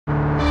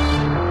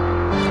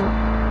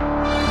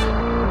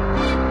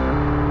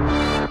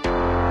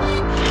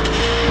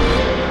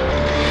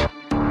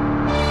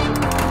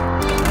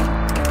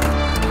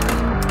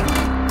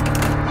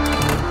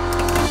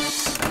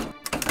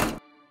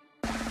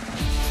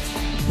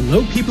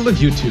Hello, people of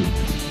YouTube.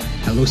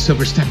 Hello,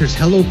 Silver Stackers.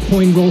 Hello,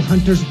 Coin Roll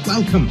Hunters.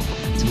 Welcome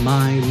to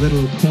my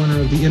little corner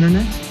of the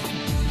internet.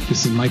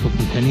 This is Michael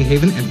from Penny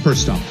Haven. And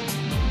first off,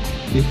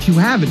 if you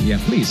haven't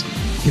yet, please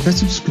hit that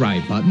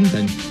subscribe button,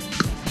 then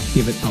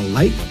give it a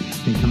like,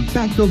 then come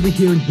back over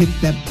here and hit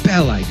that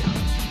bell icon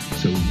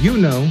so you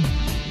know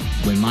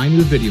when my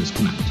new videos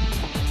come out.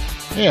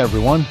 Hey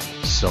everyone,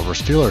 Silver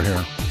Stealer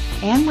here.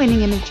 And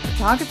Winning Image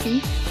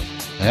Photography.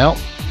 Well,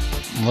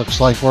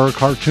 looks like we're a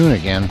cartoon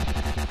again.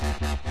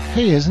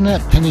 Hey, isn't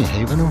that Penny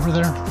Haven over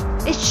there?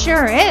 It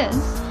sure is.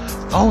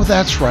 Oh,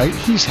 that's right.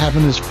 He's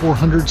having his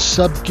 400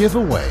 sub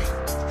giveaway.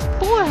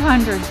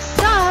 400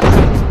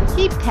 subs?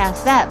 He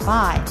passed that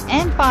by.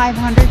 And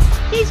 500.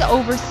 He's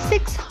over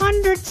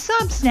 600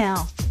 subs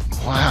now.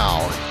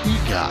 Wow, he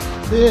got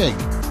big.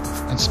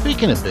 And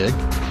speaking of big,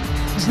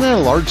 isn't that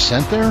a large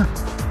cent there?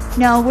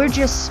 No, we're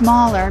just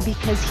smaller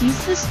because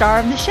he's the star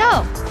of the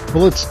show.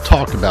 Well, let's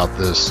talk about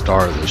this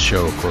star of the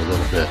show for a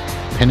little bit.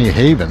 Penny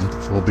Haven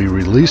will be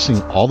releasing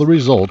all the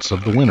results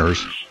of the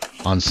winners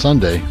on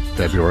Sunday,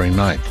 February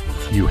 9th.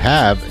 You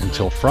have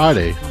until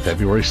Friday,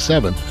 February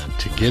 7th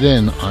to get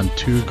in on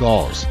 2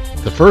 GAWs.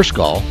 The first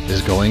GAW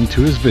is going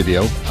to his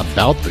video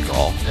about the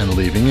GAW and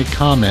leaving a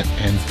comment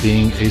and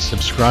being a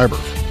subscriber.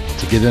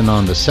 To get in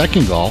on the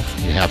second GAW,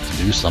 you have to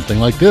do something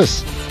like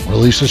this.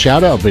 Release a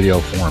shout-out video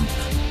for him.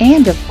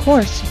 And of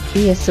course,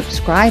 be a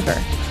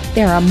subscriber.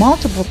 There are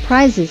multiple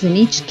prizes in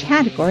each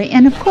category,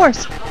 and of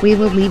course, we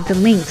will leave the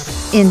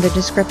links in the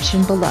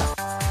description below.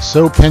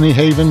 So Penny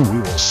Haven, we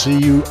will see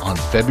you on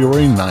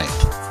February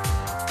 9th.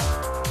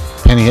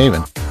 Penny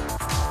Haven.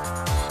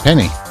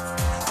 Penny.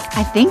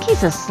 I think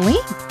he's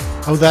asleep.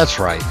 Oh, that's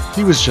right.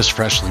 He was just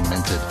freshly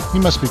minted. He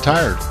must be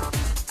tired.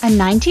 A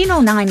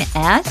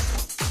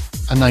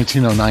 1909S? A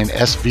 1909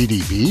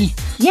 SVDB?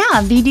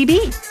 Yeah,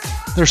 VDB.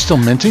 They're still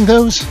minting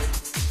those?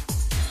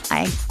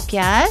 I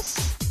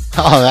guess.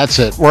 Oh, that's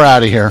it. We're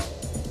out of here.